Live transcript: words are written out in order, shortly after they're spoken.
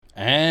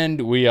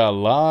And we are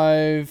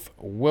live.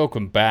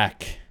 Welcome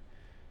back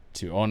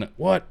to On...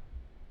 What?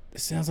 The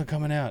sounds are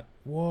coming out.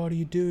 What are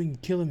you doing? You're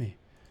killing me.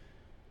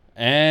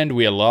 And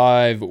we are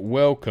live.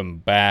 Welcome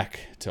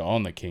back to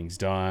On the King's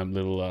Dime.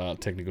 Little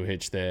technical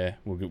hitch there.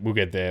 We'll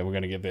get there. We're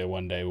going to get there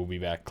one day. We'll be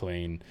back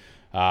clean.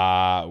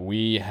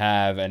 We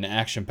have an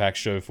action-packed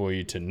show for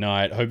you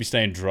tonight. Hope you're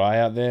staying dry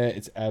out there.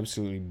 It's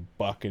absolutely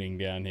bucketing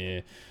down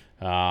here.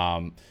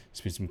 It's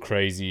been some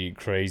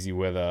crazy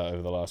weather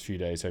over the last few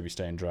days. Hope you're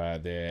staying dry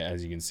out there.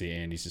 As you can see,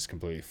 Andy's just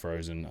completely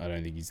frozen. I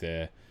don't think he's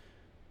there.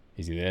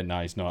 Is he there?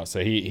 No, he's not.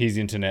 So his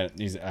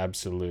internet is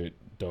absolute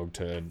dog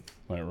turd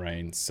when it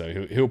rains.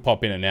 So he'll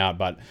pop in and out.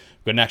 But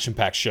we've got an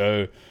action-packed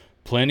show.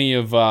 Plenty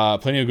of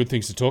good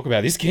things to talk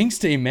about. This Kings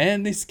team,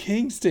 man. This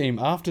Kings team.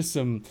 After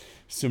some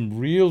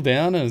real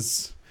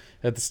downers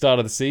at the start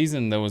of the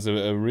season, there was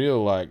a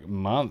real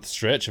month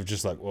stretch of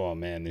just oh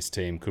man, this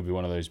team could be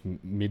one of those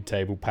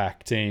mid-table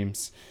pack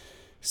teams.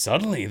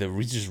 Suddenly,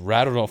 we just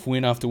rattled off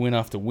win after win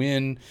after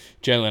win.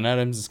 Jalen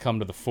Adams has come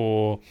to the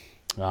fore.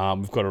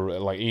 We've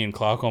got Ian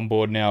Clark on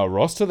board now. A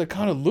roster that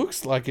kind of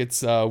looks like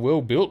it's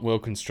well built, well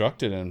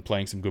constructed, and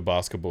playing some good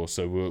basketball.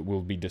 So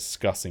we'll be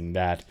discussing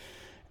that,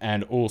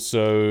 and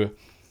also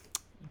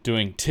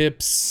doing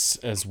tips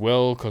as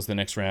well, because the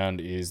next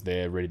round is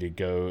there ready to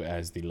go,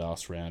 as the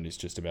last round is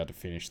just about to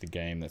finish the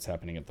game that's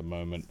happening at the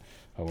moment.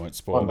 I won't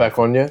spoil. I'm back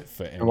on yet.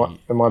 Am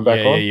I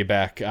back on? Yeah, you're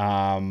back. Good.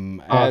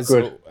 I'm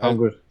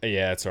good.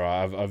 Yeah, it's all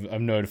right.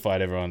 I've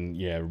notified everyone.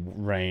 Yeah,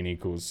 rain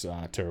equals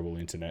terrible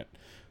internet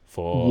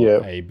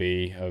for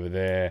AB over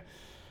there.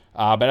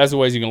 But as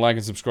always, you can like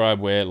and subscribe.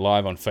 We're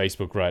live on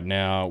Facebook right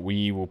now.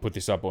 We will put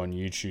this up on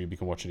YouTube. You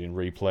can watch it in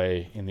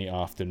replay in the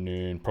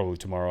afternoon, probably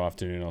tomorrow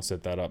afternoon. I'll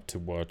set that up to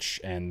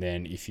watch. And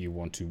then if you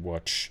want to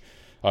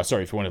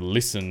if you want to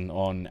listen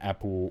on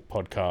Apple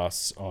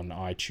Podcasts, on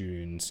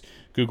iTunes,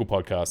 Google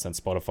Podcasts, and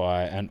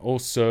Spotify, and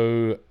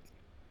also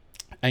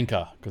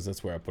Anchor, because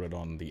that's where I put it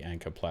on the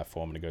Anchor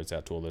platform, and it goes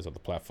out to all those other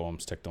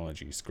platforms.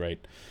 Technology is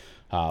great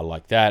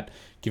like that.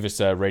 Give us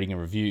a rating and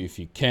review if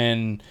you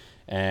can.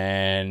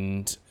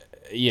 And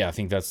yeah, I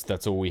think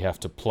that's all we have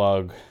to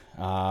plug.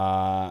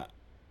 I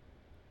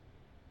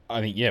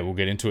think, we'll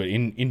get into it.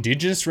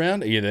 Indigenous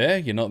round, are you there?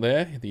 You're not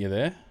there? You're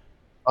there?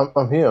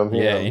 I'm here.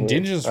 Yeah,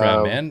 Indigenous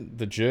round, man.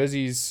 The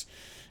jerseys,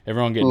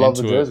 everyone getting love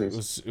into the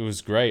jerseys. It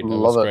was great. It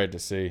Love was it. great to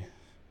see.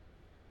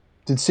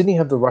 Did Sydney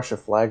have the Russia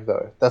flag,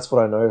 though? That's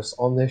what I noticed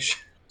on their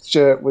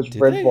shirt was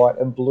red, they? white,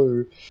 and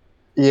blue.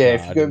 Yeah,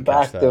 if you go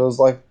back, there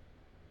was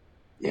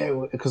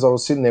because I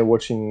was sitting there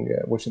watching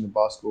the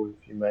basketball with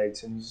a few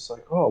mates, and it's just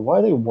why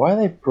are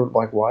they put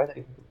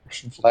the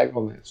Russian flag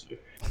on there? So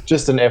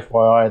just an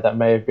FYI, that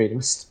may have been a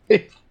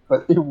mistake,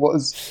 but it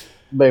was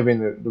maybe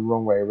the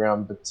wrong way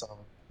around. But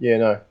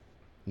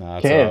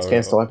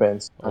cans, still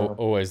bands.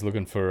 Always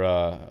looking for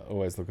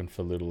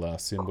little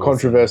symbols.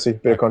 Controversy,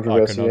 bit of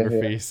controversy,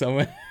 iconography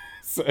somewhere.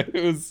 So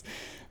it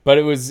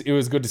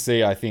was good to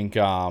see. I think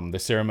the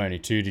ceremony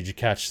too. Did you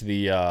catch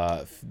the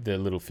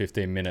little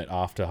 15-minute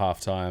after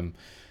halftime?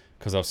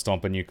 Because I was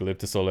stomping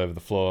eucalyptus all over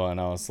the floor,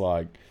 and I was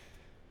like,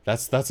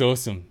 that's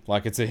awesome.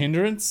 It's a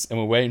hindrance, and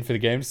we're waiting for the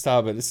game to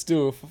start, but it's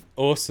still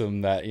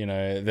awesome that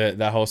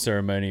that whole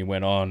ceremony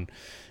went on,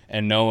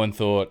 and no one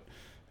thought,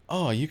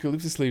 oh,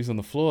 eucalyptus leaves on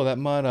the floor, that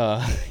might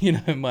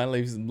might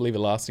leave a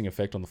lasting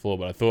effect on the floor.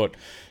 But I thought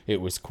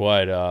it was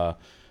quite a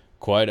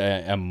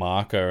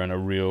marker and a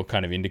real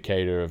kind of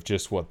indicator of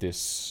just what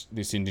this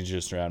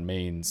Indigenous round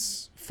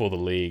means for the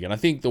league. And I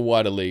think the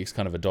wider leagues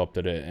kind of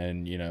adopted it,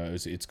 and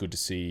it's good to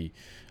see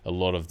a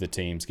lot of the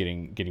teams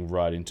getting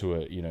right into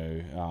it.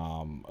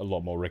 A lot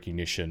more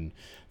recognition.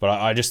 But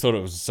I just thought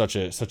it was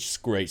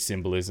such great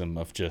symbolism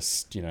of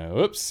just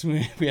oops,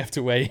 we have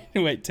to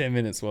wait 10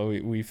 minutes while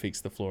we fix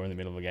the floor in the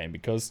middle of the game,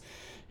 because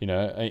in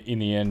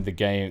the end the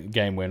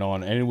game went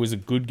on, and it was a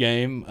good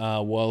game.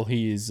 While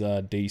he is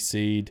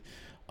DC'd,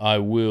 I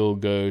will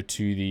go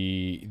to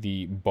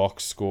the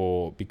box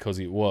score, because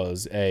it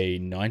was a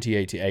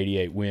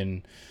 98-88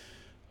 win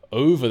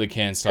over the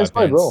Cairns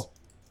Taipans. Well.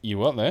 You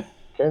what there?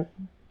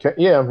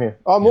 Yeah, I'm here.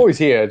 I'm always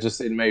here, just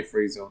it may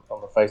freeze on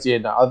the face. Yeah,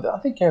 no, I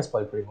think Cairns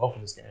played pretty well for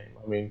this game.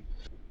 I mean,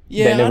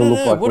 they never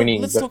looked like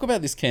winning. Let's talk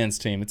about this Cairns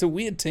team. It's a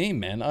weird team,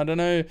 man. I don't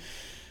know.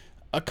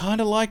 I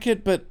kind of like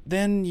it, but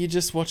then you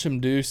just watch them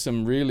do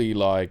some really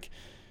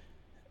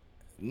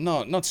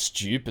not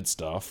stupid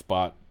stuff,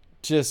 but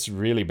just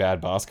really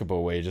bad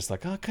basketball, where you're just I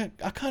kind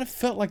of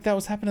felt like that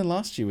was happening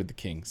last year with the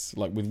Kings.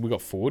 We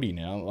got 40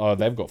 now. Oh,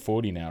 they've got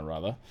 40 now,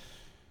 rather.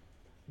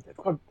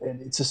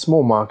 It's a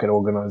small market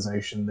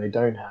organisation. They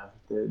don't have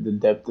the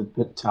depth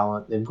of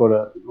talent. They've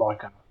got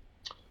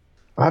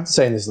I have to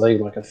say in this league,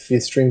 a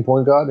fifth string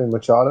point guard in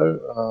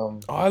Machado.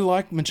 I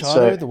like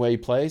Machado, the way he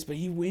plays, but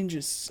he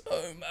whinges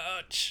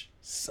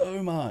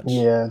so much.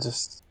 Yeah,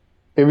 just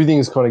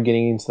everything's kind of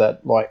getting into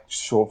that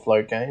short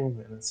float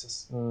game, and it's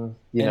just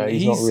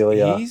he's not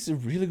really. He's a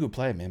really good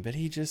player, man, but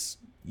he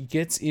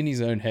gets in his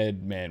own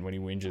head, man, when he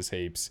whinges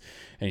heaps,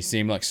 and he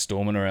seemed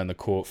storming around the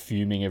court,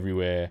 fuming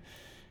everywhere,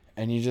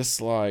 and you just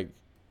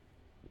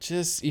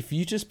just if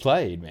you just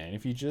played, man,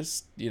 if you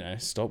just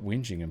stop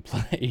whinging and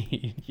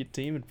play, your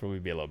team would probably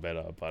be a lot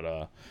better.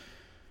 But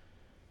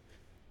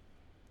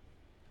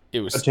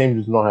it was. The team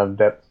does not have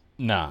depth.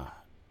 Nah,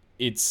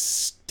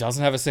 it's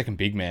doesn't have a second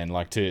big man.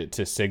 Like to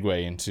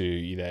segue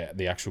into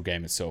the actual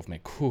game itself,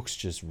 man. Cooks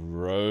just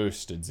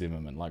roasted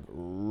Zimmerman, like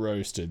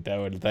roasted.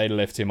 They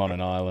left him on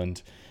an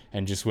island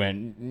and just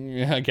went,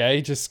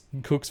 okay, just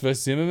Cooks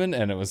versus Zimmerman,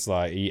 and it was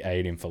like he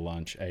ate him for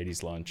lunch, ate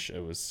his lunch.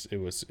 It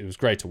was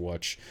great to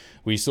watch.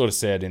 We sort of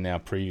said in our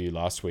preview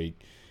last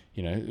week,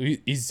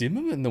 is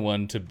Zimmerman the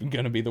one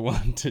going to be the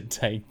one to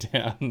take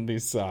down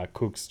this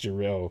Cooks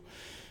Jarrell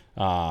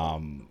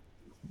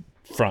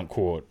front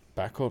court,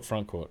 back court,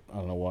 front court? I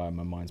don't know why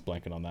my mind's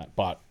blanking on that,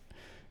 but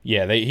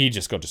yeah, he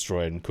just got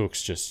destroyed, and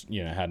Cooks just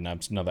had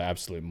another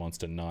absolute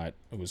monster night.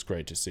 It was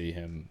great to see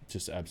him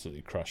just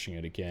absolutely crushing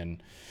it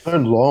again. So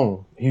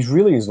long. He's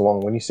really is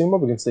long. When you see him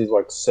up against these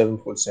like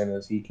 7-foot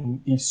centers,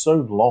 he's so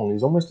long.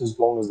 He's almost as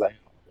long as they are,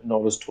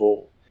 not as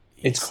tall.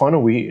 It's kind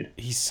of weird.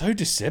 He's so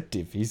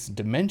deceptive. His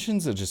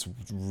dimensions are just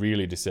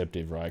really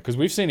deceptive, right? Because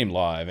we've seen him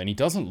live, and he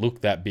doesn't look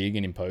that big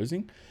and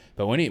imposing,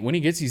 but when he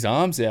gets his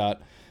arms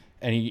out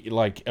and he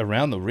like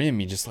around the rim,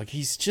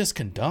 he's just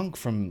can dunk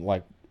from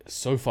like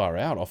so far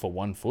out off of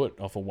 1 foot,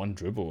 off of one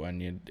dribble,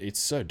 and it's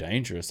so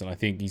dangerous. And I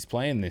think he's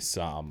playing this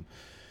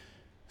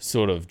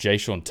sort of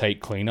Jayshawn Tate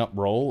cleanup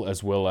role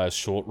as well as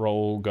short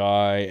roll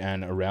guy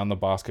and around the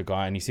basket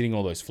guy, and he's hitting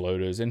all those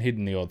floaters and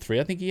hitting the odd three.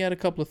 I think he had a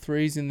couple of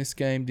threes in this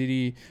game. Did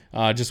he?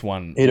 Just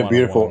one. He hit a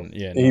beautiful.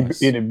 Yeah, nice.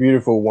 He hit a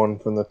beautiful one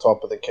from the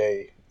top of the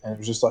key, and it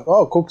was just like,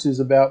 oh, Cooks is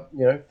about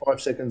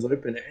 5 seconds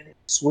open, and it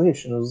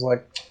swish, and it was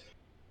like,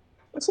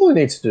 that's all he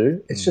needs to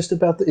do. It's just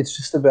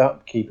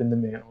about keeping the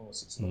man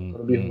honest. It's not going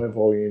to be high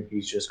volume.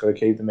 He's just got to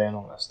keep the man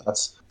honest.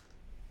 That's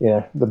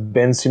the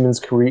Ben Simmons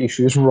career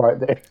issues right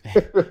there.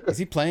 Is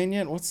he playing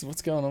yet? What's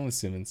going on with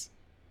Simmons?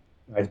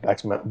 His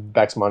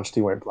back's munched.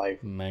 He won't play.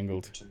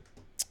 Mangled.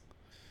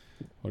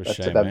 What a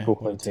shame. That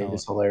Brooklyn team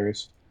is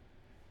hilarious.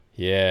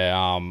 Yeah,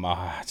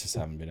 I just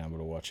haven't been able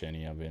to watch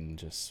any. I've been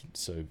just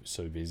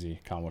so busy.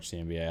 Can't watch the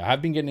NBA. I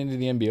have been getting into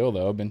the NBL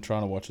though. I've been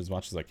trying to watch as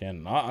much as I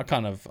can. I'm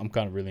kind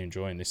of really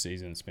enjoying this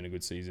season. It's been a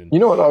good season. You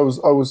know what? I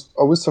was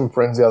with some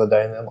friends the other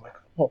day, and they're like,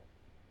 "Oh,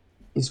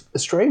 is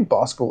Australian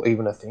basketball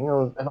even a thing?"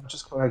 And I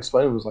just kind of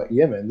explained. It was like,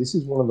 "Yeah, man, this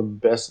is one of the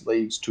best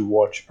leagues to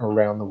watch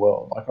around the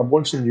world." Like I've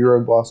watched some Euro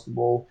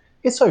basketball.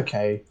 It's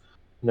okay.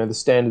 The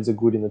standards are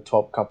good in the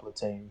top couple of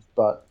teams,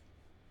 but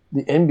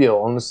the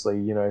NBL,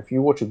 honestly, if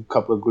you watch a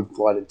couple of good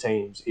flighted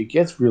teams, it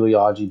gets really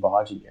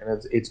argy-bargy,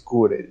 and it's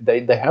good.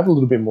 They have a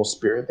little bit more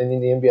spirit than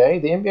in the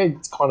NBA. The NBA,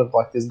 it's kind of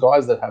like there's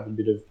guys that have a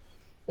bit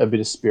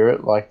of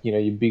spirit, like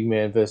your big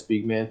man versus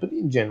big man, but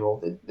in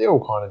general, they're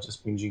all kind of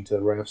just whinging to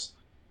the refs.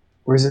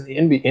 Whereas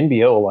in the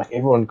NBL, like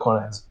everyone kind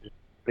of has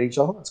each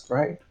other. That's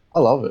great.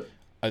 I love it.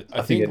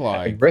 I think it's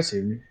like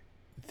aggressive.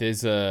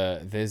 There's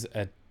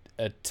a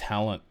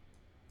talent.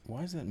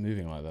 Why is that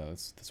moving like that?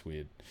 That's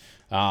weird.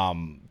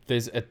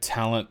 There's a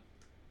talent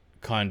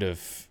kind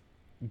of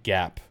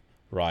gap,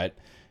 right?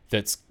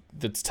 That's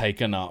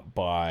taken up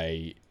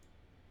by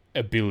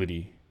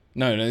ability.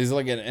 No, there's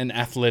like an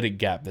athletic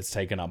gap that's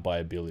taken up by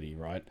ability,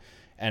 right?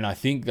 And I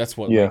think that's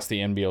what makes the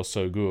NBL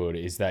so good,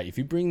 is that if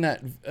you bring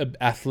that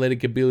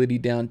athletic ability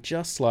down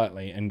just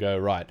slightly and go,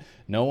 right,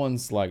 no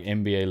one's like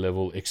NBA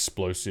level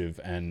explosive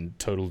and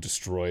total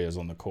destroyers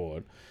on the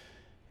court,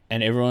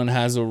 and everyone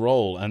has a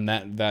role, and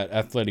that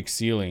athletic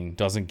ceiling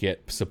doesn't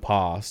get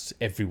surpassed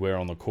everywhere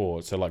on the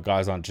court. So like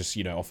guys aren't just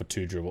off a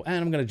 2 dribble,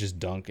 and I'm gonna just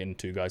dunk in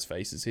 2 guys'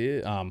 faces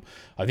here.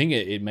 I think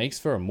it makes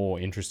for a more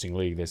interesting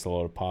league. There's a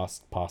lot of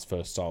pass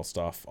first style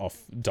stuff,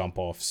 off dump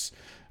offs.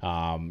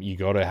 You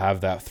got to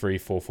have that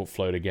 3-4 foot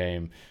floater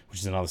game, which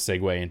is another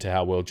segue into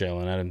how well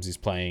Jalen Adams is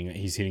playing.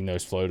 He's hitting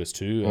those floaters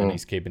too, and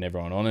he's keeping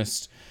everyone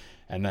honest,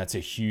 and that's a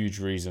huge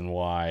reason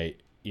why.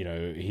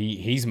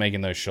 He's making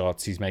those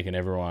shots. He's making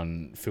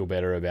everyone feel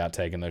better about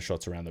taking those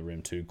shots around the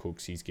rim too.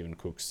 Cooks, he's giving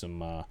Cooks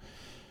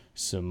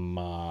some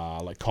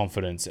like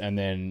confidence. And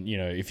then,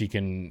 if you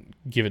can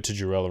give it to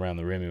Jarrell around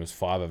the rim, he was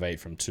 5 of 8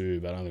 from 2,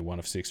 but only 1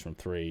 of 6 from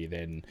 3.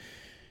 Then,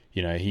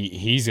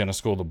 he's going to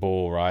score the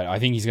ball, right? I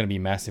think he's going to be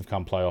massive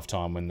come playoff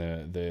time when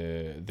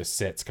the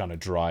sets kind of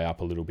dry up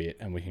a little bit,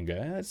 and we can go,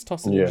 let's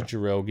toss it into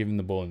Jarrell, give him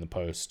the ball in the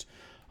post.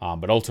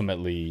 But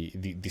ultimately,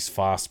 this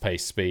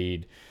fast-paced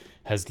speed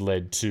has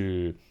led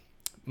to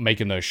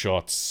making those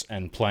shots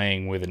and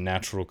playing with a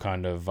natural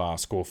kind of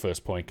score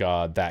first point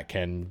guard that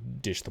can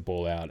dish the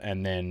ball out.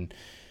 And then,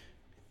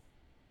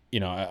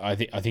 I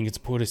think it's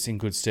put us in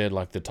good stead,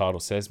 like the title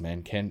says,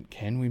 man.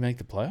 Can we make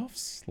the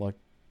playoffs? Like,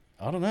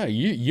 I don't know.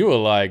 You were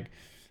like,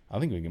 I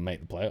think we can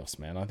make the playoffs,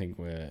 man. I think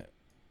we're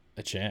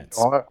a chance.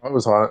 I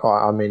was high.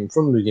 I mean,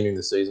 from the beginning of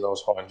the season, I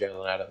was high on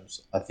Jalen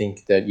Adams. I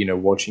think that,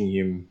 watching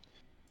him,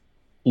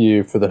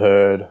 for the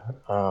herd,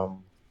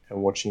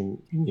 and watching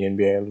in the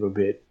NBA a little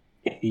bit,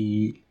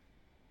 he's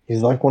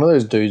like one of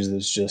those dudes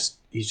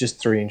he's just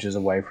 3 inches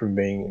away from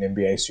being an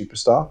NBA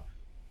superstar.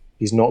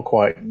 He's not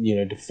quite,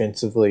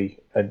 defensively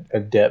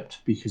adept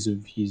because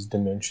of his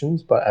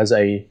dimensions, but as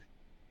a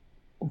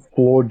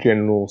floor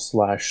general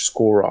 /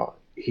 scorer,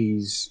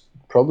 he's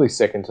probably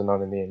second to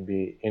none in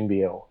the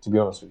NBL, to be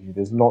honest with you.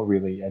 There's not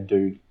really a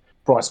dude.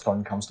 Bryce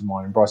Cotton comes to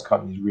mind, and Bryce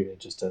Cotton is really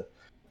just a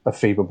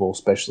FIBA ball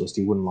specialist.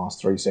 He wouldn't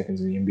last 3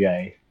 seconds in the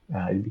NBA.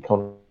 He'd be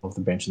coming off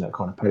the bench in that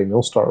kind of Patty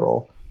Mills style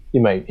role. He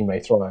may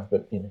thrive,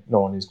 but no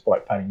one is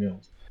quite Patty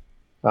Mills.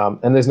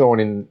 And there's no one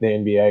in the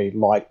NBA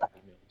like Patty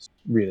Mills.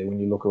 Really, when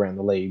you look around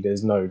the league,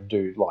 there's no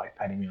dude like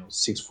Patty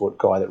Mills, 6 foot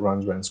guy that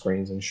runs around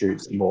screens and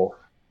shoots the ball.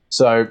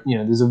 So,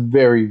 there's a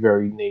very,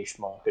 very niche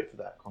market for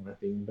that kind of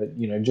thing. But,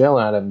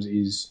 Jalen Adams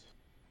is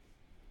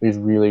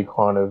really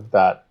kind of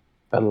that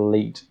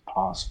elite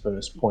pass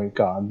first point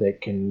guard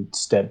that can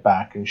step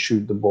back and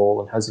shoot the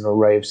ball and has an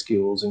array of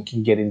skills and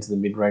can get into the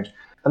mid range.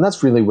 And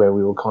that's really where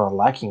we were kind of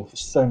lacking for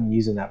so many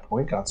years in that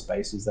point guard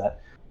space, is that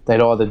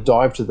they'd either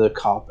dive to the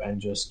cup and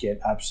just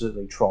get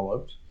absolutely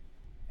trolloped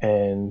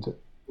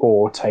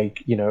or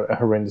take, a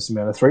horrendous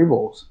amount of 3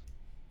 balls.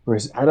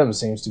 Whereas Adams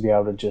seems to be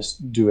able to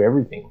just do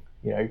everything.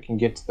 Can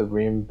get to the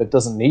rim, but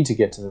doesn't need to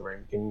get to the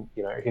rim. Can,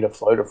 hit a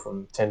floater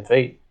from 10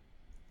 feet.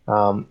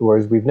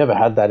 Whereas we've never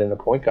had that in a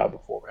point guard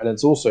before. And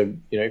it's also,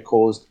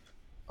 caused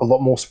a lot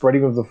more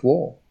spreading of the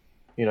floor.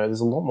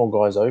 There's a lot more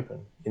guys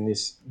open in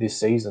this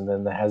season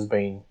than there has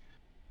been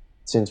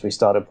since we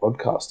started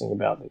podcasting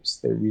about this.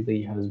 There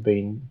really has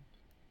been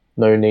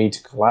no need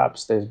to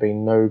collapse. There's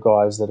been no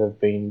guys that have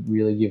been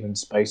really given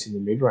space in the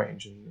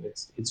mid-range, and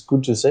it's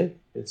good to see.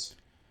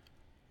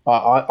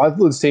 I thought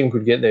this team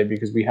could get there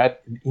because we had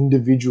an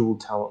individual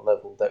talent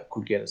level that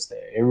could get us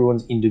there.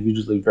 Everyone's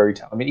individually very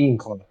talented. I mean, Ian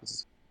Clark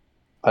is...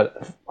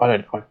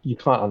 you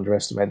can't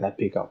underestimate that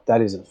pickup.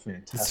 That is a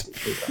fantastic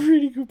pickup.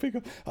 Pretty good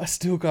pickup. I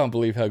still can't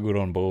believe how good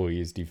on ball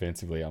he is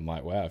defensively. I'm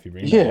like, wow, if you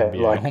bring that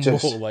NBA on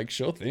ball, like,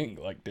 sure thing,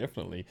 like,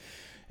 definitely.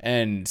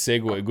 And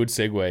good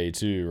segue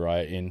too,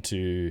 right,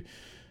 into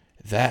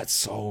that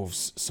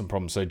solves some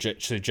problems. So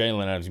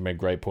Jalen Adams, you made a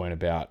great point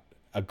about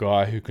a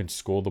guy who can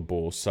score the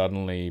ball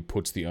suddenly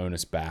puts the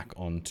onus back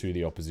onto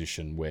the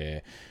opposition,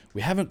 where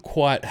we haven't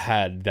quite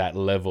had that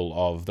level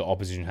of the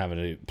opposition having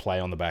to play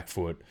on the back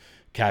foot.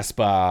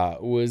 Casper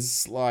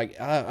was like,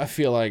 I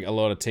feel like a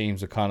lot of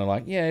teams are kind of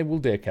like, yeah, we'll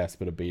dare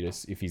Casper to beat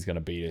us if he's going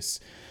to beat us.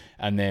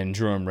 And then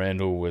Jerome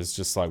Randall was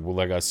just like, well,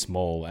 that guy's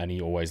small and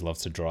he always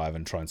loves to drive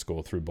and try and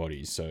score through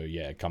bodies. So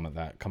yeah, come at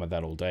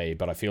that all day.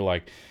 But I feel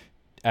like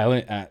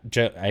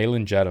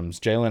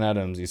Jalen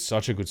Adams is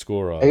such a good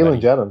scorer.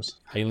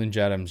 Jalen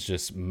Adams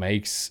just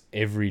makes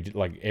every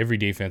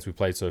defense we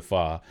played so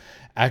far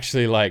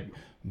actually like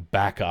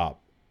back up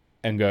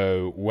and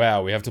go,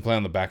 wow, we have to play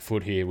on the back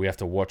foot here. We have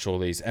to watch all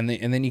these. And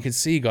then you can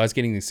see guys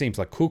getting these seams.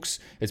 Like Cooks,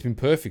 it's been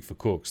perfect for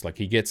Cooks. Like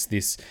he gets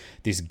this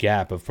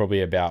gap of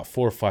probably about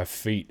 4 or 5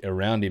 feet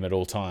around him at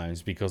all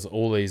times because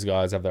all these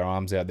guys have their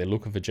arms out. They're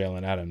looking for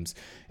Jalen Adams.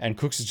 And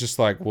Cooks is just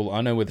like, well,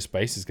 I know where the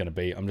space is going to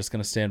be. I'm just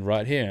going to stand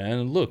right here.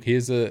 And look,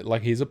 here's a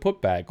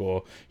putback.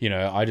 Or,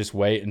 I just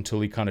wait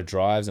until he kind of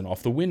drives and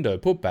off the window,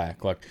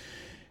 putback. Like,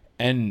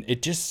 and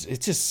it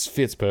just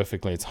fits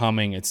perfectly. It's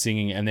humming, it's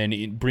singing, and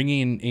then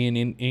bringing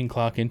Ian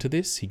Clark into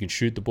this, he can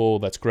shoot the ball.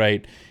 That's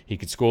great. He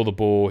can score the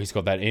ball. He's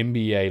got that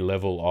NBA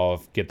level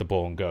of get the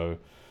ball and go.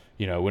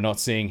 We're not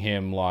seeing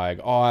him like,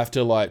 I have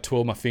to like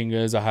twirl my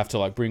fingers. I have to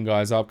like bring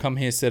guys up. Come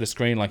here, set a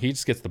screen. Like he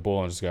just gets the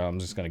ball and just go. I'm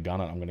just going to gun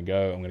it. I'm going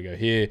to go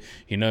here.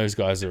 He knows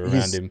guys are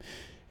around him.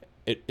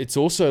 It's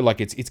also like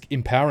it's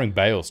empowering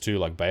Bales too.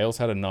 Like Bales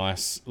had a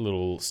nice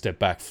little step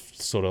back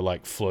sort of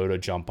like floater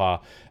jumper.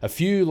 A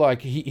few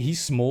like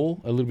he's small,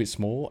 a little bit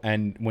small,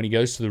 and when he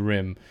goes to the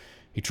rim,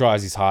 he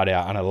tries his heart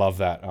out, and I love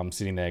that. I'm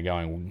sitting there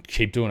going,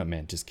 keep doing it,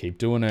 man. Just keep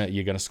doing it.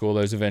 You're gonna score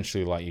those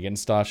eventually. Like you're getting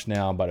starched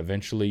now, but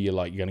eventually you're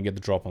gonna get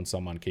the drop on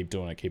someone. Keep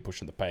doing it. Keep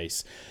pushing the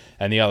pace.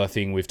 And the other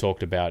thing we've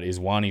talked about is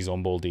his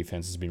on-ball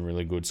defense has been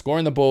really good.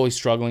 Scoring the ball, he's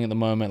struggling at the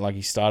moment. Like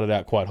he started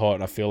out quite hot,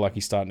 and I feel like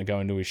he's starting to go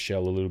into his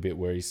shell a little bit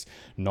where he's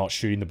not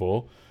shooting the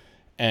ball.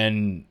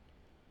 And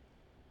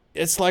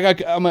it's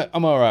like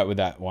I'm all right with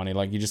that one.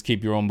 Like you just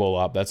keep your on ball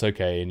up, that's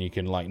okay, and you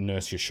can like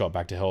nurse your shot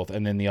back to health.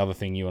 And then the other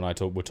thing you and I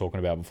were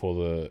talking about before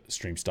the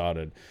stream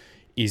started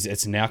is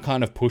it's now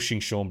kind of pushing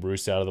Sean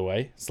Bruce out of the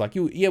way. It's like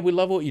we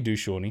love what you do,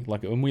 Shawnee,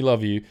 like, and we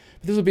love you,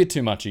 but there's a bit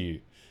too much of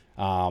you.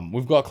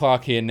 We've got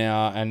Clark here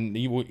now, and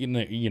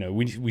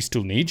we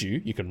still need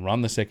you. You can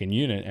run the second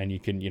unit, and you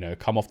can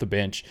come off the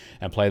bench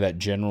and play that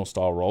general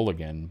style role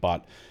again.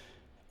 But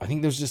I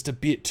think there's just a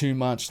bit too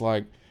much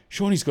like,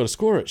 Shawnee's got to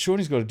score it.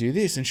 Shawnee's got to do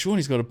this, and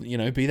Shawnee's got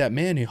to, be that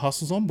man who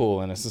hustles on ball.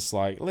 And it's just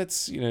like,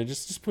 let's,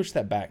 just push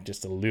that back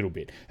just a little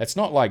bit. It's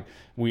not like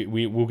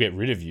we'll get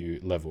rid of you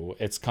level.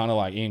 It's kind of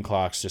like Ian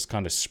Clark's just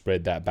kind of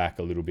spread that back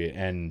a little bit.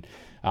 And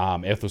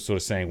Ethel's sort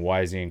of saying,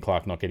 why is Ian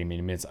Clark not getting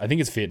many minutes? I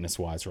think it's fitness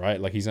wise,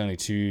 right? Like he's only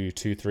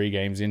 3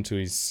 games into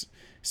his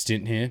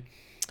stint here.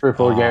 3 or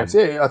 4 games.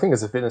 Yeah, I think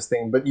it's a fitness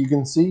thing, but you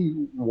can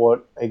see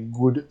what a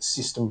good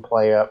system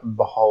player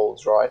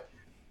beholds, right?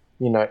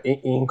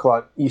 Ian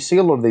Clark, you see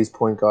a lot of these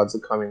point guards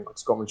that come in, like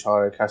Scott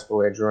Machado, Casper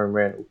Ware, Jerome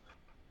Randall.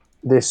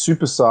 They're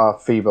superstar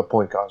FIBA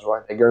point guards,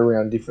 right? They go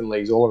around different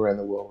leagues all around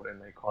the world,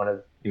 and they kind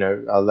of,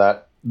 are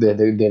that they're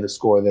the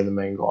scorer, they're the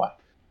main guy.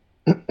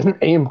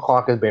 Ian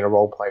Clark has been a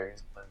role player in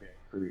his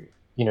NBA career.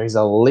 He's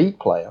an elite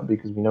player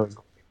because we know he's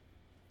got.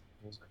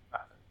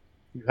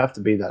 You have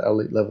to be that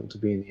elite level to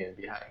be in the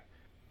NBA.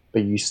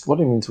 But you slot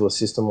him into a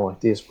system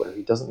like this where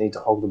he doesn't need to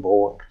hold the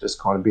ball and can just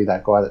kind of be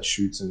that guy that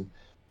shoots and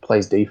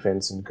plays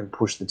defense and can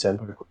push the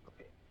tempo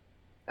quickly.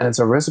 And it's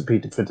a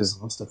recipe for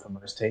disaster for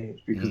most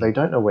teams because they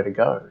don't know where to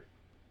go.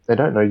 They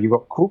don't know. You've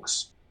got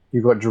Cooks,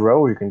 you've got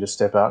Jarrell who can just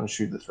step out and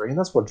shoot the three. And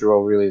that's what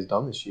Jarrell really has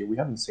done this year. We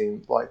haven't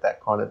seen like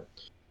that kind of,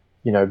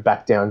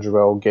 back down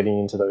Jarrell getting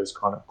into those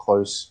kind of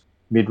close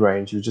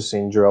mid-range. You've just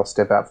seen Jarrell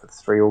step out for the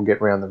three or get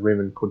around the rim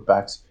and put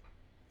backs.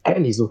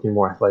 And he's looking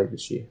more athletic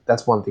this year.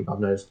 That's one thing I've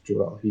noticed with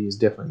Joel. He is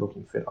definitely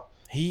looking fitter.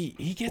 He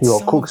gets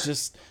some of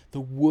just the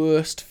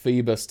worst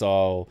FIBA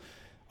style.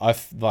 He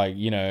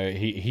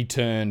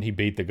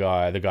beat the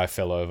guy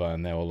fell over,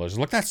 and they were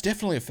like, that's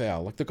definitely a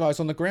foul. Like, the guy's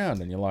on the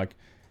ground, and you're like,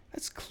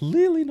 that's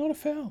clearly not a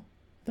foul.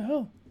 What the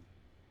hell?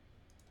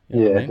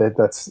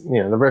 That's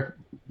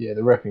the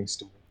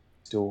repping's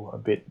still a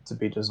bit to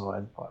be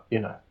desired, but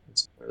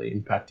it's really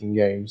impacting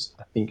games,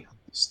 I think, at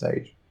this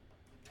stage.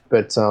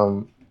 But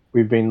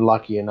we've been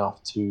lucky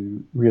enough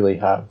to really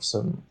have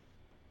some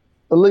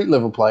elite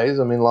level players.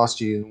 I mean,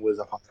 last year was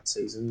a hot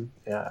season,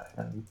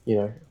 and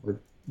with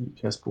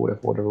Casper,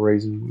 for whatever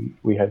reason,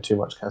 we had too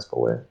much Casper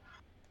wear.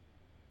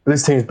 But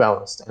this team's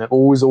balanced, and it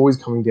always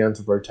coming down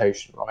to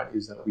rotation, right?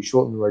 Is that we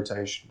shortened the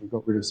rotation, we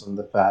got rid of some of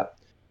the fat.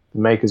 The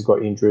makers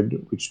got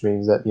injured, which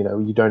means that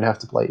you don't have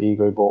to play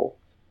ego ball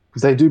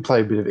because they do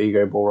play a bit of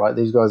ego ball, right?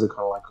 These guys are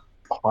kind of like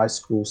high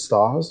school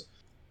stars.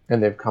 And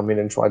they've come in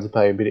and tried to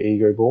play a bit of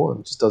ego ball, and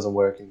it just doesn't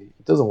work.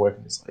 It doesn't work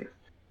in this league.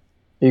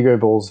 Ego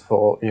ball's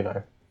for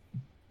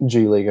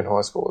G League and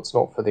high school. It's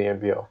not for the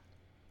NBL.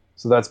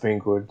 So that's been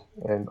good,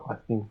 and I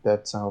think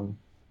that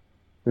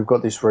we've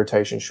got this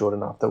rotation short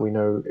enough that we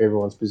know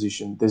everyone's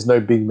position. There's no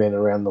big men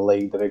around the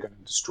league that are going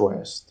to destroy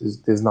us.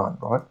 There's none,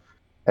 right?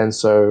 And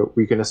so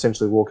we can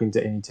essentially walk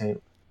into any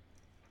team.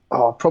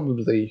 Oh,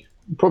 probably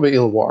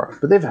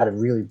Illawarra, but they've had a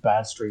really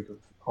bad streak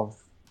of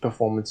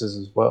performances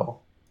as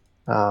well.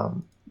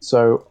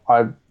 So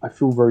I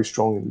feel very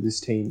strongly that this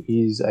team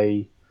is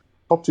a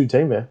top 2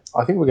 team there.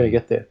 I think we're going to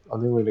get there. I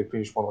think we're going to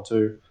finish 1 or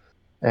 2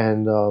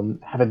 and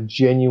have a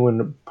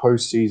genuine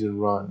postseason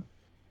run.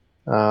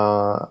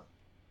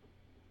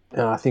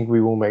 And I think we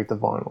will make the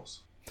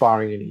finals,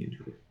 barring any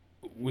injury.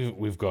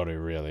 We've got to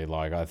really,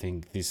 I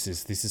think this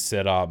is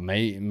set up.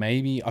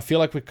 Maybe I feel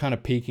like we're kind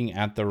of peaking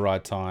at the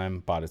right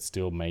time, but it's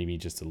still maybe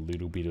just a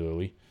little bit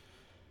early.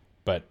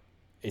 But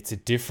it's a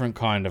different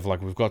kind of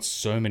we've got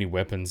so many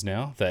weapons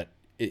now that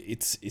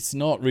it's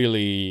not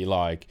really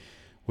like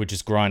we're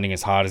just grinding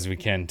as hard as we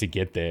can to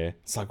get there.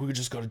 It's like we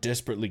just got to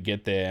desperately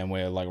get there, and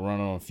we're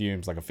running on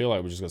fumes. I feel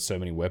like we've just got so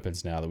many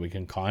weapons now that we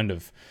can kind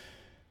of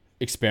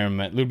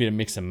experiment, a little bit of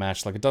mix and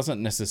match. It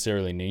doesn't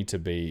necessarily need to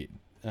be.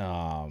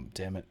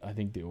 Damn it! I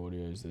think the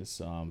audio's there's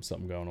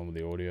something going on with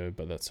the audio,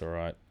 but that's all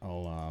right.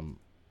 I'll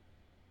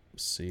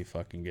see if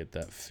I can get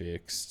that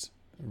fixed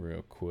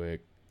real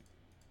quick.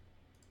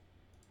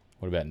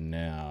 What about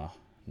now?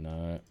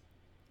 No.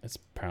 It's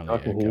apparently I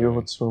can hear you.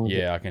 What's wrong?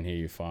 Yeah, I can hear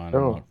you fine.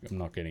 I'm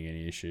not getting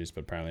any issues,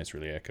 but apparently it's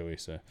really echoey.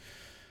 So,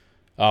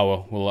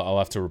 I'll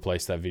have to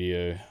replace that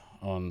video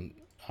on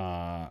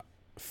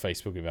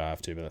Facebook if I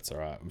have to, but that's all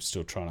right. I'm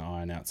still trying to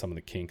iron out some of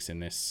the kinks in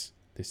this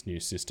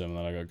new system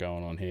that I got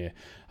going on here.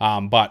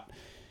 But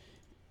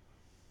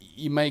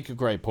you make a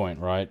great point,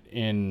 right?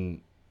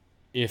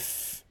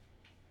 If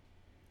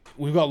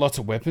we've got lots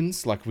of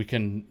weapons, we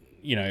can.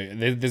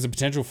 There's a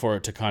potential for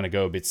it to kind of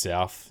go a bit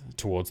south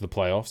towards the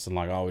playoffs, and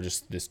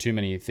there's too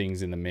many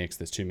things in the mix.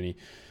 There's too many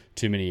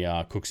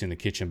cooks in the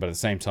kitchen, but at the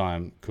same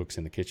time, cooks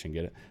in the kitchen,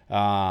 get it?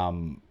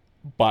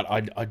 But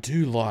I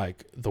do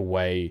like the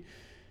way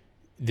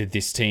that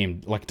this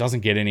team doesn't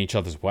get in each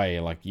other's way.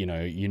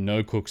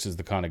 Cooks is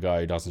the kind of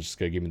guy who doesn't just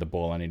go, give me the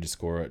ball, I need to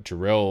score it.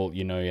 Jarrell,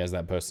 he has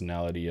that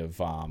personality of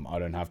I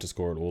don't have to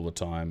score it all the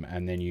time,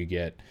 and then you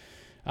get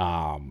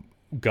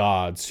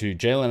guards who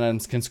Jalen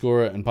Adams can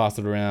score it and pass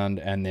it around,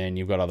 and then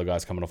you've got other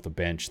guys coming off the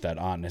bench that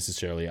aren't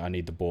necessarily I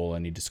need the ball, I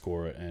need to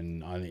score it,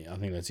 and I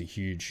think that's a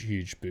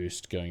huge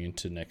boost going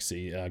into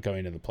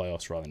going into the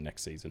playoffs rather than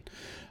next season.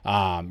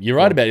 You're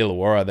right about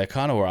Illawarra. They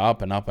kind of were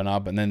up and up and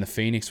up, and then the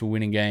Phoenix were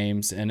winning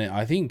games, and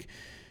I think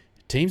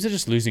teams are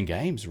just losing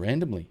games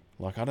randomly.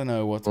 I don't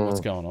know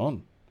what's going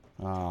on.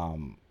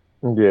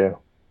 Yeah,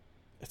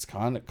 it's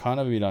kind of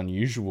a bit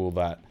unusual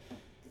that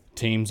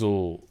teams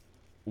will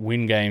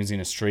win games in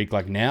a streak.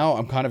 Now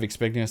I'm kind of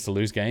expecting us to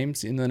lose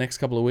games in the next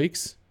couple of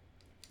weeks.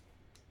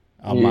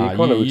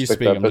 You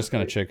speak. I'm just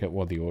going to check out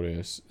what the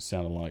audio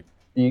sounded like.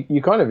 You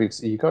kind of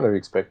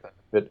expect that,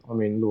 but I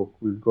mean, look,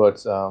 we've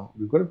got a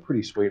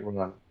pretty sweet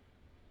run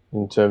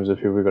in terms of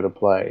who we've got to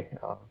play.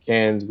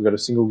 Cairns, we've got a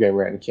single game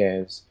round in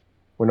Cairns.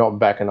 We're not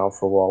backing up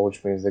for a while,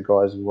 which means the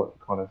guys have got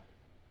kind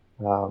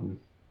of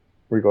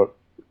we've got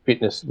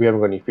fitness. We haven't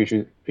got any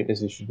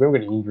fitness issues. We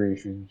haven't got any injury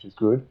issues, which is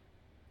good.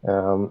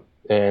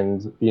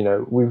 And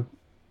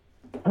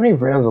how many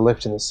rounds are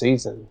left in the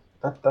season?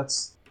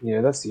 That's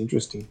that's the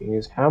interesting thing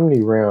is how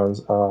many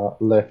rounds are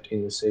left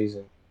in the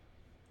season.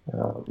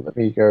 Let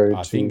me go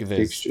I to think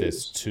there's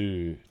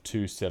fixtures.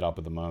 two set up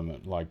at the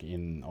moment, like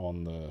in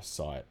on the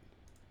site.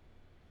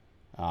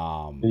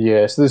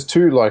 Yeah, so there's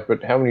two,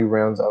 but how many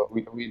rounds are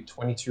we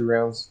 22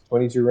 rounds?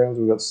 22 rounds.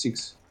 We've got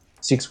six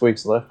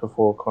weeks left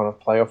before kind of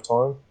playoff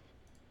time.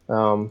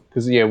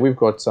 Because we've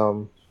got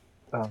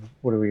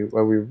what are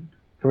we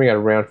coming out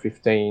of round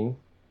 15? We've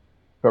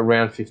got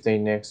round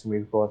 15 next, and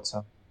we've got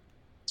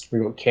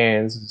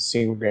Cairns as a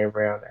single game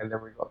round, and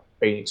then we've got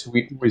Phoenix.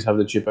 We always have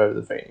the chip over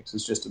the Phoenix.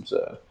 It's just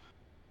absurd.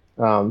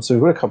 So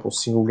we've got a couple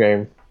single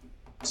game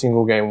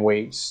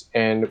weeks,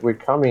 and we're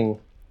coming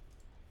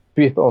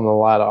fifth on the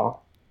ladder.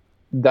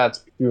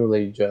 That's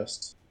purely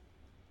just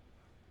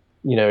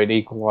it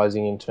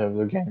equalising in terms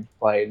of games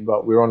played,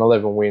 but we're on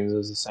 11 wins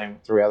as the same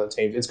with three other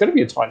teams. It's going to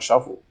be a tight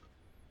shuffle.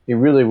 It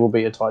really will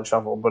be a tight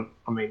shuffle, but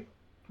I mean,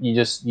 you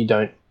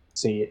don't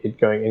see it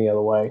going any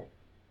other way.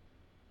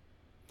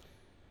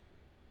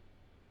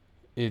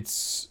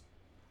 It's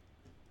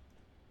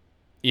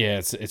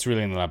it's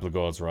really in the lap of the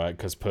gods, right?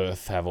 Because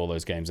Perth have all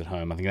those games at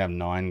home. I think they have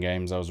 9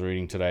 games. I was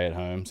reading today at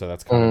home, so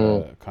that's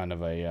kind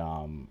of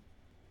a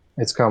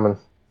It's coming.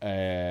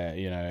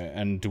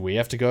 and do we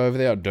have to go over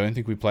there? I don't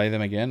think we play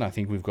them again. I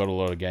think we've got a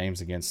lot of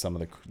games against some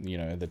of the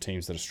the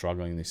teams that are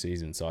struggling this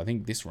season. So I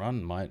think this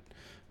run might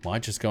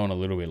just go on a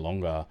little bit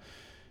longer.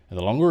 And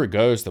the longer it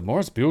goes, the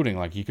more it's building.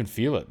 Like you can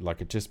feel it. Like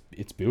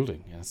it's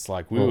building. It's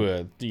like we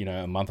were,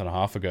 a month and a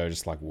half ago,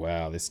 just like,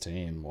 wow, this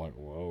team, like,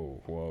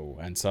 whoa,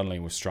 and suddenly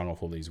we're strung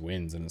off all these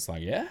wins, and it's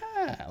like,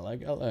 I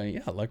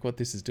like what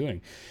this is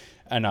doing.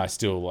 And I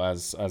still,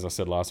 as I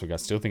said last week, I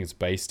still think it's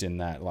based in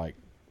that like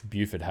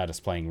Buford had us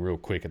playing real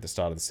quick at the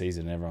start of the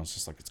season, and everyone's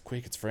just like, it's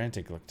quick, it's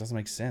frantic, like it doesn't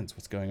make sense.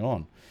 What's going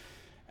on?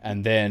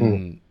 And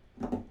then.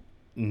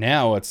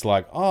 Now it's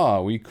like,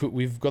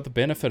 we've got the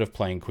benefit of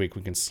playing quick.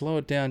 We can slow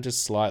it down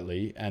just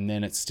slightly, and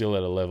then it's still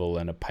at a level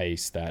and a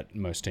pace that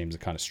most teams are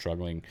kind of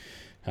struggling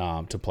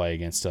to play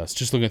against us.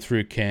 Just looking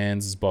through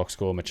Cairns' box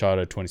score,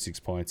 Machado 26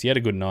 points. He had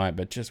a good night,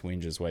 but just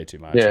whinges way too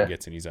much. Yeah. He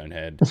gets in his own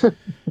head.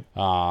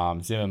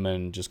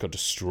 Zimmerman just got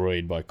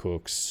destroyed by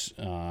Cooks.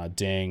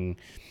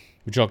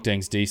 Jock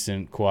Deng's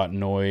decent. Quite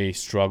Noi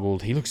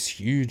struggled. He looks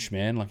huge,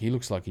 man. Like he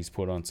looks like he's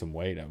put on some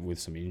weight with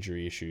some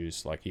injury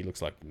issues. Like he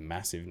looks like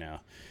massive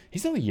now.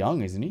 He's only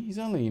young, isn't he? He's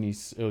only in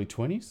his early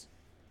 20s.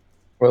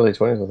 Early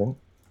 20s, I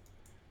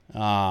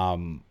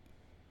think.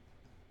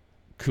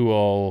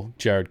 Kuol,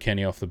 Jared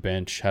Kenny off the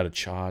bench had a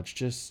charge.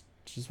 Just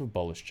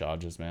abolish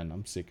charges, man.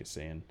 I'm sick of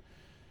seeing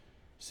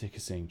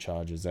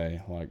charges.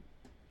 Like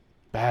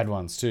bad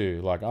ones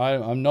too. Like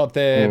I'm not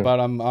there, but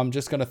I'm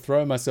just gonna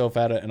throw myself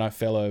at it, and I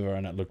fell over,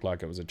 and it looked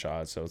like it was a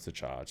charge, so it's a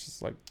charge.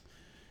 It's like,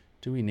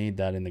 do we need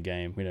that in the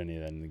game? We don't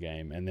need that in the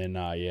game. And then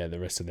the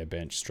rest of their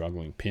bench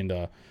struggling.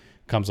 Pinder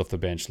comes off the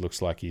bench,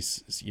 looks like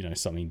he's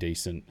something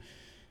decent,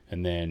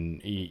 and then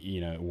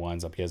he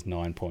winds up, he has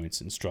 9 points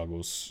and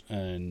struggles.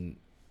 And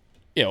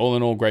all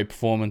in all, great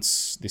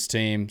performance. This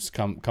team's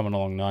coming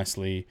along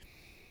nicely.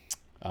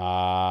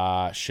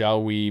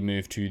 Shall we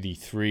move to the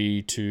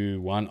 3,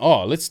 2, 1?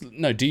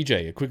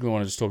 DJ. I quickly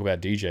want to just talk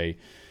about DJ.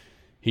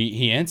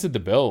 He answered the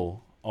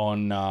bell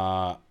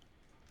on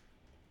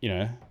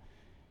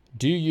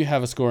do you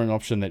have a scoring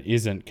option that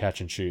isn't catch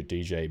and shoot,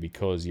 DJ?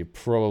 Because you're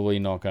probably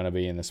not going to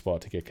be in the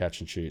spot to get catch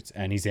and shoots.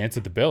 And he's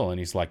answered the bell, and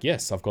he's like,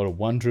 yes, I've got a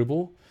one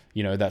dribble,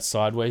 that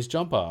sideways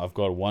jumper. I've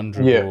got one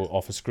dribble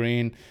off a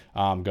screen,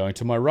 going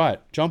to my right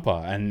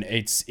jumper. And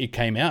it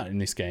came out in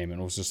this game, and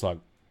it was just like,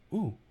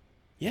 ooh,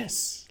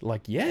 yes, I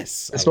like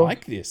this.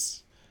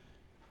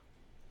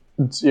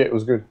 It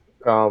was good.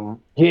 I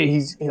think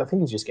he's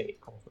just getting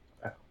confidence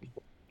back,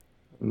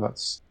 and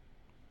it's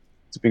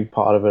a big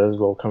part of it as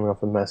well. Coming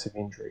off a massive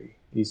injury,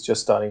 he's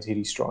just starting to hit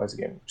his strides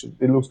again, which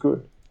it looks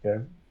good.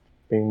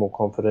 Being more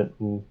confident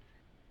in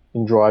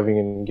driving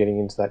and getting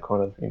into that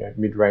kind of deep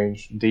mid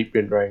range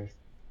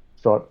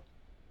shot,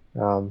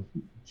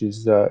 which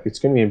is it's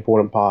going to be an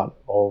important part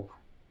of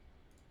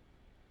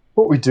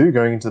what we do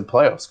going into the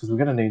playoffs, because we're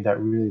going to need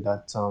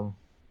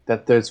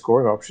that third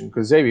scoring option,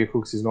 because Xavier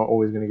Cooks is not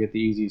always going to get the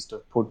easiest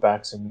of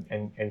putbacks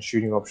and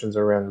shooting options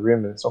around the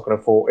rim, and it's not going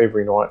to fall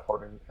every night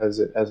on him as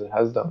it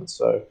has done.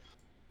 So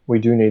we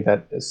do need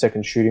that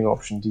second shooting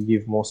option to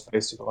give more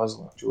space to guys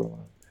like Julian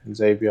and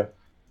Xavier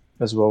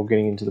as well,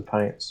 getting into the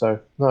paint. So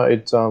no,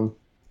 it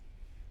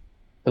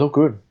looked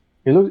good.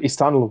 He's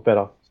starting to look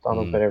better.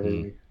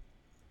 Every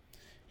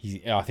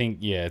week. I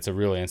think it's a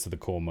real answer the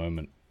call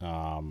moment.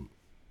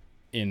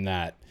 In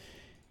that,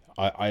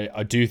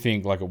 I do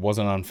think like it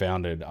wasn't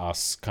unfounded,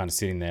 us kind of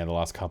sitting there the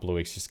last couple of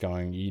weeks just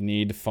going, you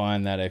need to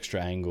find that extra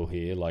angle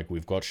here. Like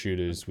we've got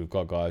shooters, we've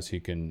got guys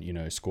who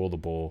can, score the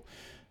ball.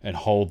 and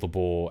hold the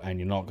ball, and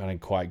you're not going to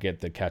quite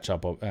get the catch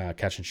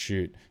and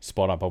shoot,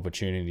 spot up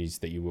opportunities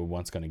that you were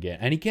once going to get.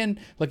 And he can,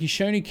 like, he's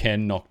shown he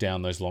can knock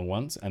down those long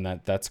ones, and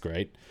that's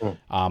great.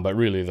 But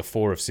really, the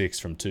 4 of 6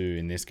 from 2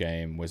 in this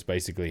game was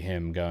basically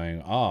him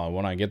going,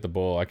 when I get the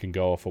ball, I can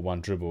go off for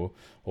one dribble,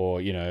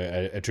 or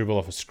a dribble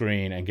off a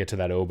screen and get to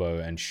that elbow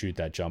and shoot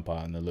that jumper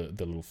and the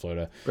little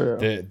floater.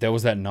 Yeah. There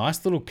was that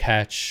nice little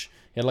catch.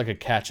 He had like a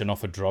catch and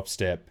off a drop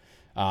step.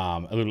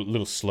 A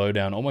little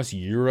slowdown, almost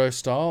Euro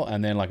style,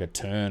 and then like a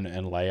turn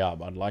and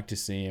layup. I'd like to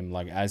see him,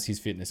 like, as his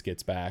fitness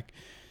gets back,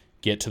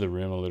 get to the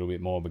rim a little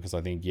bit more, because I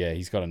think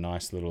he's got a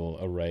nice little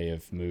array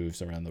of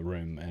moves around the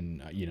rim,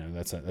 and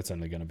that's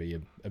only going to be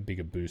a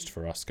bigger boost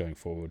for us going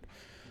forward.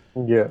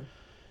 Yeah.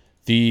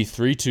 The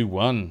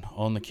 3-2-1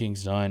 on the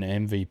Kings 9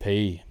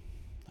 MVP.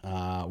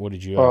 What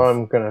did you have?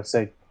 I'm gonna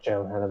say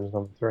Jalen Adams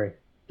number 3.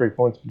 3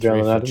 points for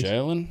Jalen Adams.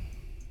 Jalen.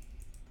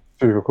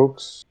 2 for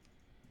Cooks.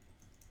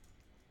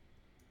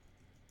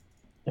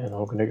 And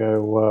I'm going to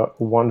go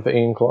 1 for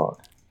Ian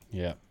Clark.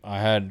 Yeah, I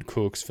had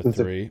Cooks for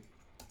 3.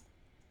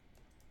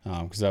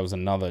 Because that was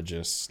another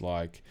just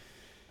like,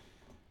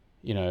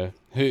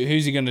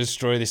 who's he going to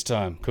destroy this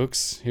time?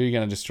 Cooks? Who are you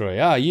going to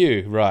destroy?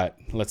 You. Right,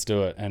 let's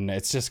do it. And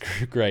it's just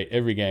great.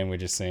 Every game we're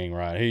just seeing,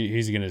 right,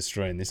 who's he going to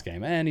destroy in this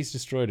game? And he's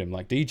destroyed him.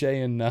 Like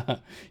DJ and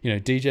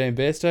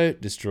Bairstow,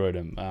 destroyed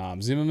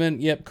him. Zimmerman,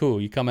 yep, cool.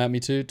 You come at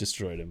me too,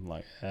 destroyed him.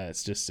 Like,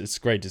 it's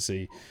great to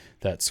see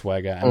that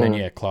swagger. And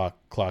then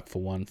Clark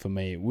for 1 for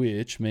me,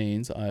 which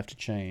means I have to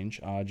change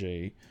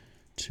RG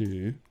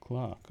to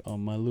Clark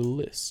on my little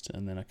list,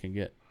 and then I can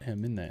get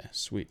him in there.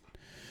 Sweet.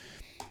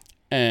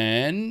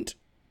 And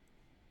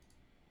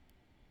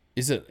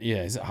is it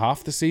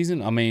half the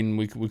season? I mean,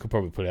 we could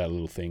probably put out a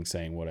little thing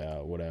saying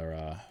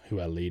who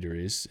our leader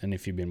is, and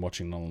if you've been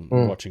watching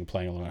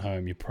playing along at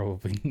home, you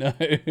probably know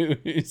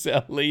who's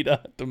our leader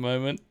at the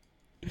moment.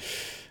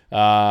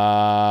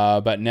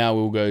 But now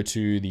we'll go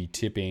to the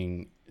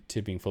tipping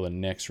for the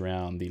next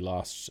round, the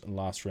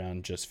last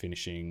round just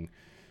finishing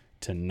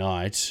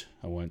tonight.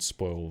 I won't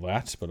spoil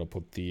that, but I'll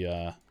put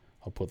the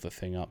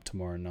thing up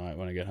tomorrow night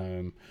when I get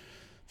home,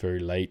 very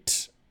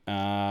late.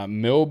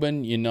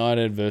 Melbourne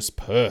United versus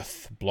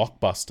Perth,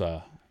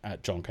 blockbuster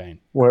at John Cain.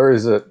 Where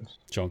is it?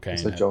 John Cain.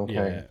 It's at John Cain.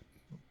 Yeah.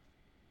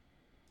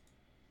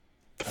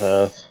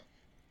 Perth.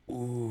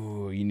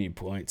 Ooh, you need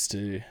points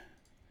too.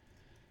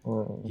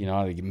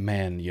 United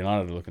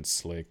are looking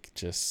slick,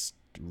 just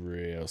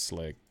real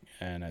slick.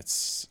 And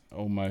it's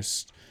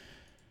almost,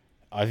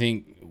 I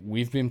think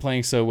we've been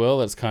playing so well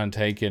that's kind of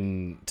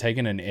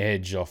taken an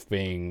edge off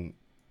being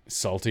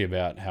salty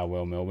about how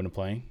well Melbourne are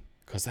playing,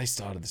 because they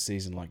started the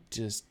season like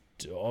just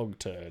dog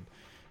turd,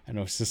 and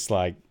it was just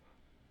like,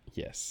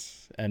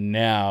 yes, and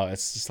now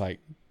it's just like,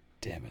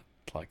 damn it,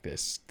 like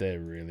this, they're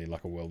really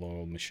like a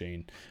well-oiled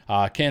machine.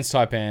 Cairns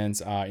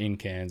Taipans are in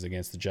Cairns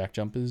against the Jack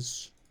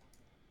Jumpers.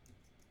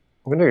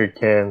 I'm gonna go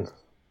Cairns.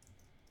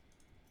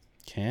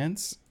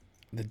 Cairns?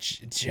 The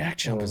Jack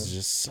Jumpers is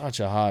just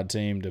such a hard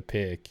team to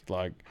pick.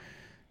 Like,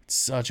 it's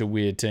such a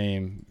weird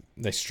team.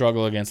 They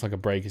struggle against like a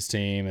Breakers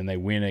team, and they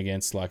win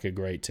against like a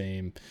great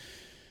team.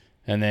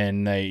 And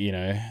then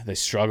they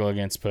struggle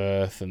against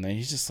Perth, and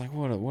he's just like,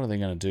 what are they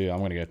going to do? I'm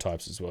going to go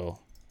Types as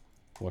well.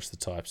 Watch the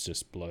Types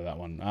just blow that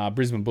one.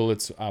 Brisbane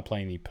Bullets are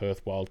playing the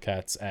Perth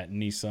Wildcats at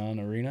Nissan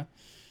Arena.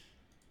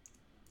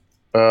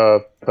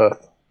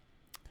 Perth.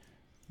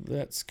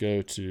 Let's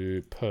go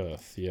to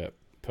Perth. Yep.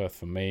 Perth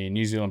for me.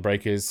 New Zealand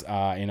Breakers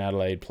are in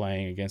Adelaide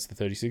playing against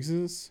the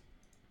 36ers.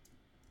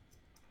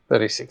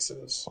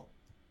 36ers.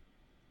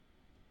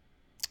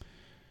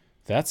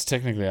 That's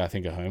technically, I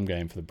think, a home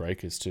game for the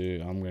Breakers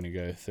too. I'm going to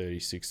go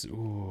 36.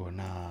 Ooh,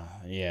 nah.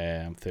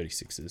 Yeah, I'm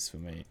 36ers for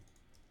me.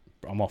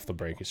 I'm off the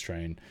Breakers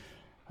train.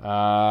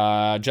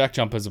 Jack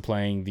Jumpers are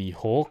playing the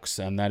Hawks,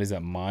 and that is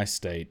at My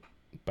State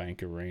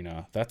Bank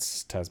Arena.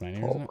 That's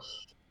Tasmania,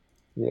 Hawks.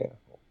 Isn't it? Yeah.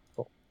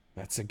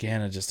 That's,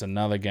 again, just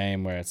another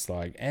game where it's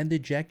like, and the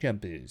Jack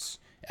Jumpers,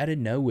 out of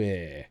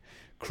nowhere,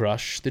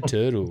 crush the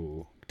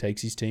turtle,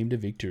 takes his team to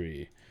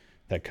victory.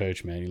 That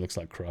coach, man, he looks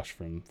like Crush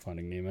from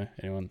Finding Nemo.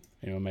 Anyone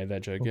made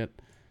that joke yet?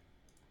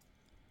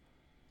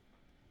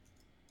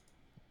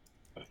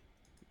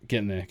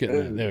 Getting there.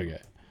 There we go.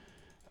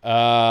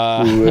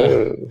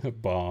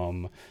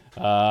 Bomb.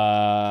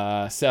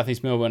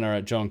 Southeast Melbourne are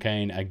at John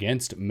Cain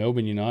against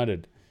Melbourne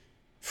United.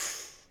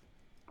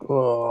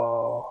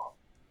 Oh.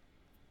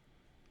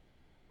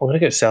 I'm going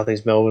to go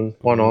Southeast Melbourne.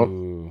 Why not?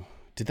 Ooh.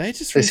 Did they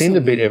just They seem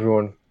to beat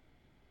everyone.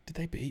 Did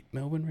they beat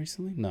Melbourne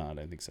recently? No, I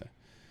don't think so.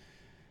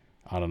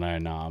 I don't know.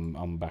 No,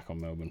 I'm back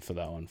on Melbourne for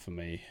that one for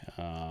me.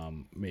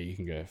 You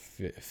can go.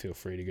 Feel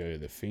free to go to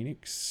the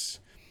Phoenix.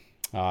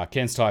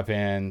 Cairns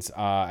Taipans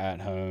are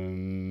at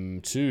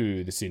home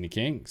to the Sydney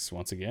Kings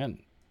once again.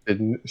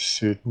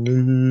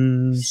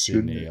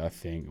 Sydney, I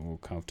think, will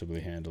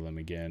comfortably handle them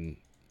again.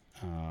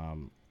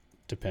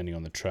 Depending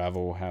on the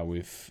travel, how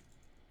we've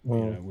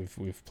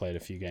played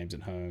a few games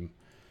at home.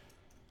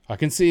 I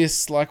can see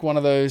us like one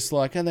of those,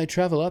 like, and they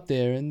travel up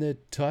there in the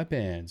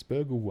Taipans,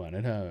 Burgle 1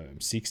 at home,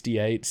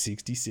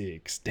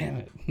 68-66. Damn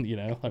it.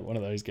 Like one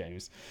of those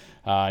games.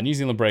 New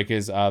Zealand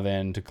Breakers are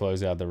then to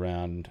close out the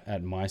round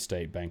at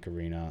MyState Bank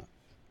Arena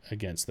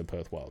against the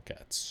Perth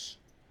Wildcats.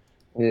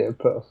 Yeah,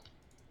 Perth.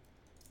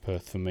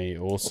 Perth for me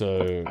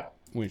also,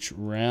 which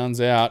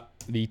rounds out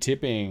the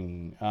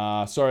tipping.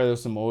 Sorry,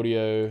 there's some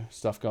audio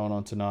stuff going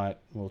on tonight.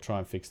 We'll try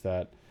and fix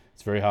that.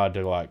 It's very hard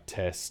to, like,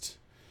 test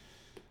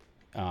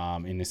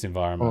in this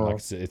environment.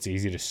 Like it's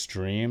easy to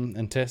stream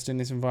and test in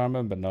this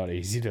environment, but not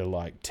easy to,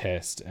 like,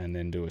 test and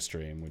then do a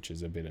stream, which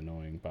is a bit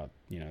annoying, but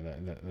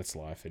that's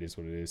life. It is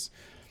what it is.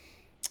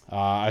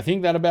 I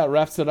think that about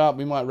wraps it up.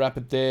 We might wrap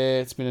it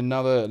there. It's been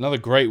another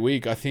great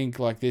week. I think,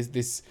 like,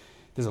 there's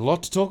a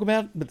lot to talk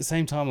about, but at the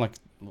same time, like,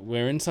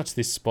 we're in such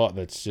this spot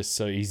that's just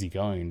so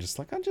easygoing, and just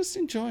like, I'm just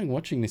enjoying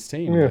watching this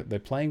team. Yeah. They're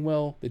playing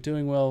well, they're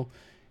doing well,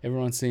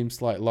 everyone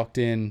seems like locked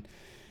in.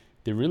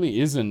 There really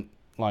isn't,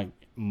 like,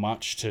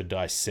 much to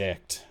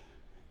dissect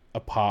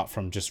apart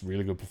from just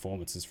really good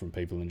performances from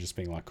people and just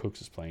being like,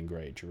 Cooks is playing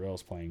great,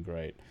 Jarrell's playing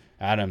great,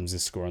 Adams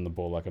is scoring the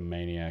ball like a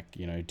maniac,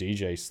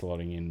 DJ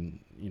slotting in,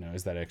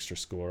 as that extra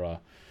scorer.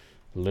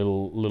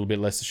 Little bit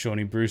less of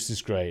Shawnee Bruce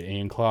is great.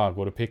 Ian Clark,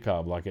 what a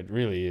pickup. Like, it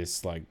really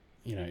is, like,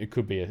 it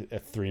could be a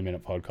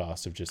 3-minute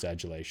podcast of just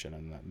adulation,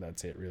 and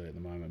that's it really at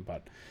the moment.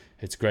 But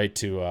it's great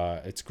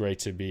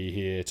to be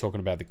here talking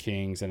about the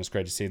Kings, and it's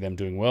great to see them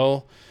doing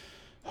well.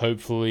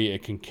 Hopefully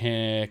it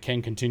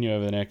can continue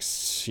over the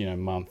next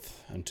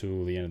month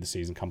until the end of the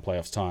season come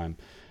playoffs time.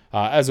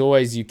 As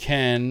always, you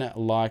can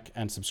like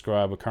and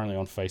subscribe. We're currently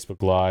on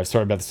Facebook Live.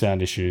 Sorry about the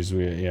sound issues.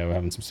 We're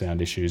having some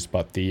sound issues,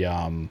 but the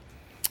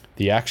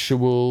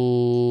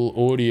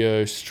actual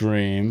audio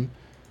stream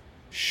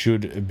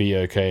should be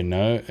okay.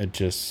 No, it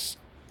just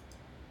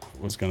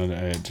was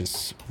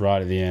just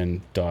right at the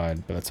end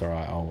died, but that's all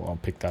right. I'll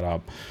pick that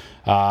up.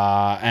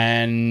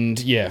 And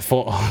yeah,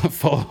 follow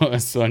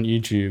us on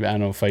YouTube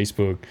and on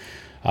Facebook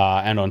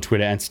and on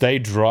Twitter, and stay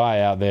dry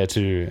out there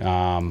too,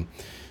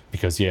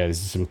 because this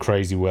is some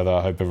crazy weather.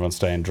 I hope everyone's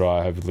staying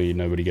dry. Hopefully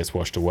nobody gets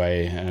washed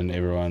away and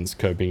everyone's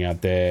coping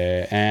out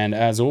there. And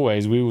as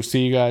always, we will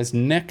see you guys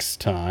next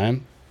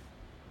time.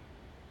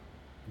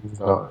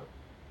 Oh.